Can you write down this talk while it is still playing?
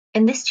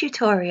In this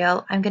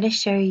tutorial, I'm going to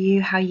show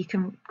you how you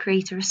can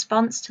create a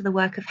response to the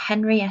work of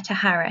Henrietta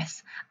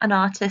Harris, an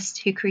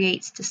artist who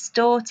creates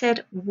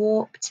distorted,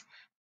 warped,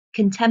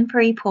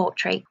 contemporary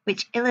portraits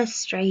which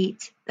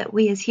illustrate that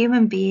we as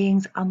human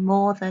beings are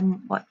more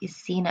than what is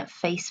seen at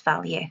face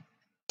value.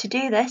 To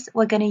do this,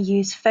 we're going to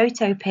use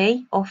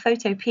Photopea or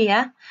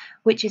Photopea,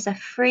 which is a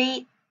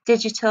free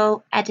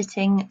digital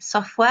editing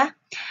software,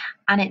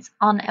 and it's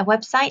on a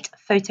website,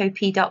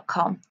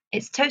 photopea.com.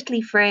 It's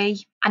totally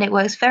free and it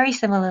works very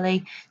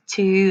similarly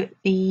to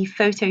the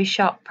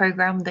Photoshop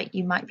program that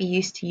you might be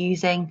used to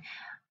using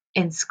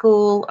in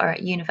school or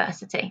at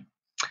university.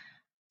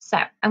 So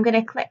I'm going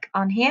to click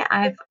on here.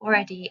 I've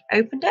already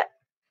opened it.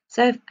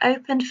 So I've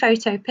opened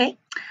Photopea,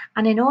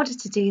 and in order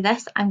to do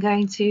this, I'm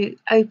going to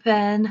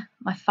open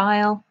my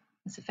file.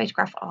 It's a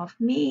photograph of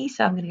me,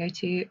 so I'm going to go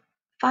to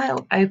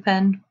File,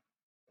 Open.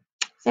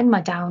 It's in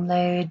my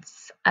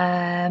downloads.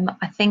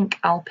 I think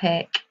I'll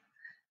pick,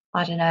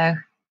 I don't know,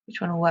 which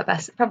one will work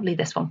best? Probably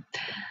this one.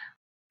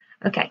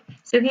 Okay,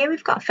 so here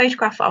we've got a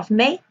photograph of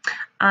me,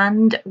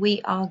 and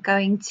we are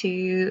going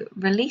to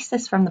release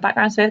this from the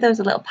background. So if there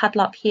was a little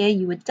padlock here,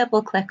 you would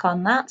double click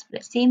on that, but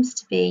it seems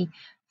to be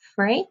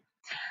free.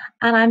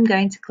 And I'm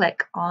going to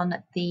click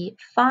on the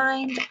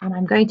find, and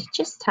I'm going to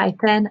just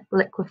type in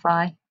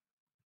Liquify.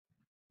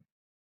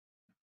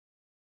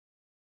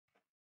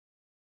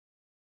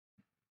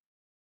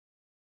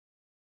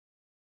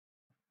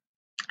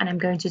 And I'm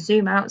going to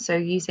zoom out, so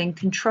using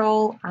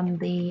Control and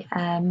the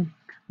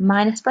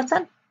minus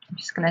button. I'm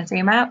just going to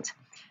zoom out.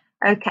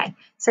 Okay,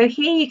 so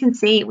here you can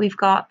see we've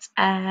got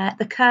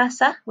the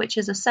cursor, which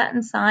is a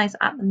certain size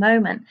at the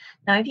moment.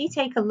 Now, if you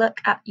take a look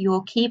at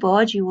your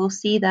keyboard, you will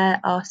see there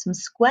are some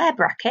square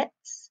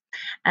brackets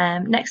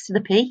next to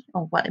the P,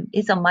 or what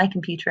is on my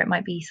computer. It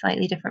might be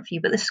slightly different for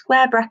you, but the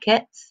square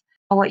brackets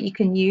are what you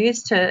can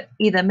use to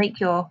either make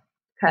your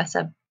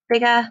cursor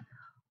bigger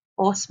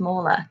or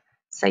smaller.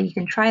 So you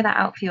can try that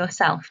out for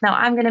yourself. Now,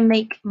 I'm going to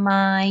make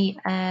my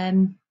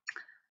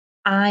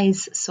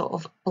eyes sort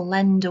of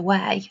blend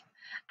away.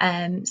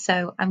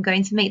 So I'm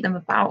going to make them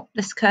about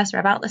this cursor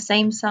about the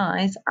same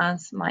size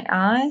as my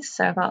eyes,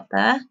 so about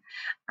there.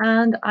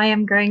 And I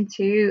am going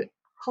to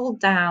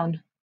hold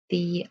down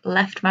the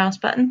left mouse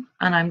button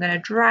and I'm going to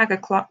drag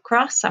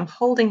across. I'm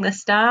holding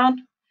this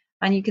down,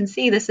 and you can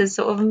see this is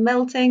sort of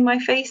melting my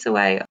face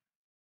away.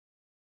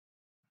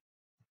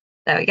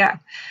 There we go.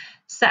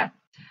 So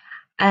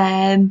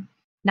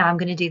now I'm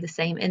going to do the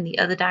same in the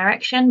other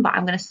direction, but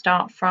I'm going to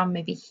start from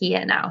maybe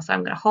here now. So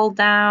I'm going to hold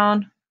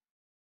down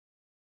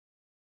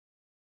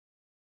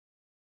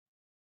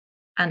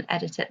and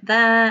edit it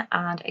there.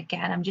 And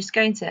again, I'm just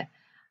going to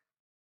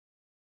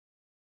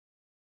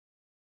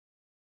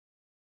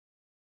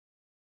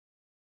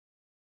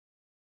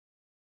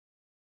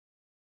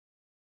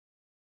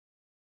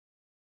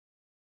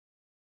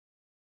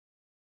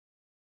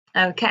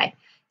okay,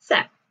 so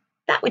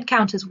that would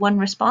count as one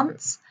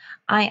response.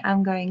 I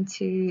am going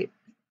to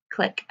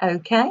click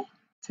OK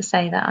to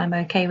say that I'm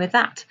okay with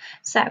that.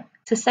 So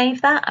to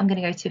save that, I'm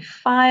going to go to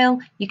File.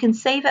 You can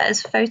save it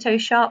as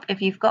Photoshop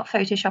if you've got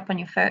Photoshop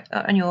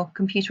on your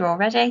computer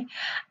already,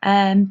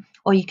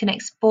 or you can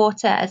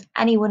export it as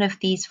any one of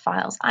these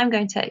files. I'm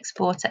going to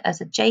export it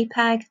as a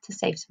JPEG to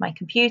save to my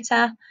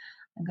computer.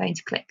 I'm going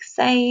to click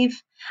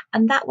Save,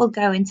 and that will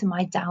go into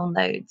my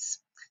downloads.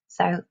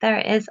 So there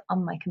it is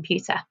on my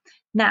computer.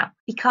 Now,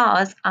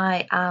 because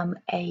I am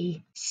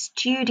a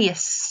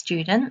studious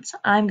student,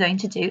 I'm going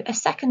to do a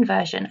second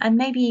version and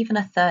maybe even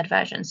a third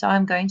version. So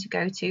I'm going to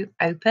go to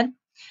Open,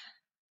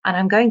 and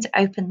I'm going to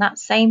open that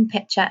same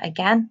picture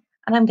again,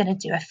 and I'm going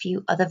to do a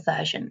few other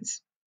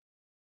versions.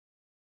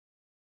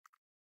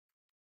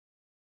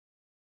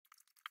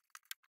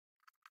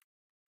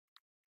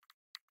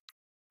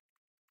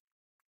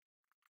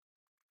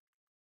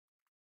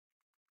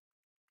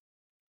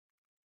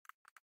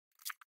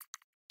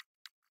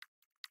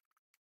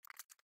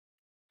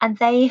 And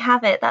there you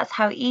have it. That's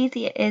how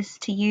easy it is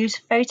to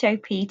use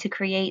Photopea to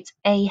create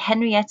a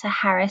Henrietta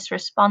Harris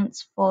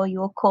response for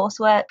your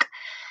coursework.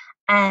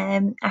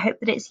 I hope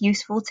that it's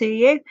useful to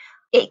you.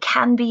 It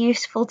can be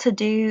useful to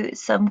do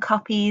some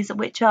copies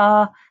which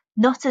are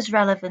not as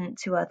relevant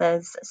to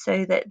others,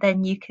 so that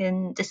then you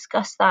can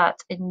discuss that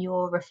in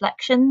your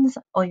reflections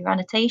or your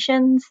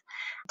annotations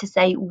to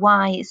say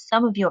why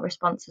some of your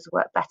responses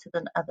work better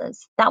than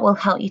others. That will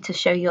help you to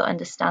show your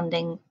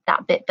understanding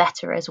that bit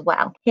better as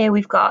well. Here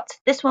we've got,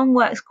 this one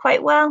works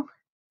quite well.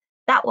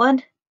 That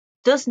one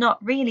does not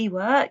really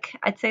work.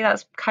 I'd say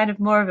that's kind of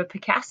more of a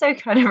Picasso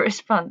kind of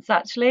response,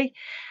 actually.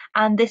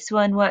 And this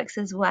one works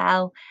as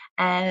well.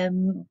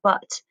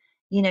 But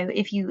you know,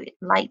 if you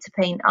like to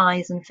paint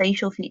eyes and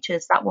facial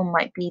features, that one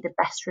might be the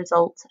best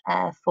result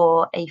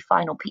for a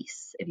final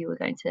piece if you were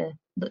going to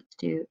look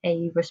to do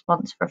a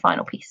response for a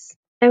final piece.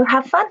 So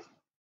have fun.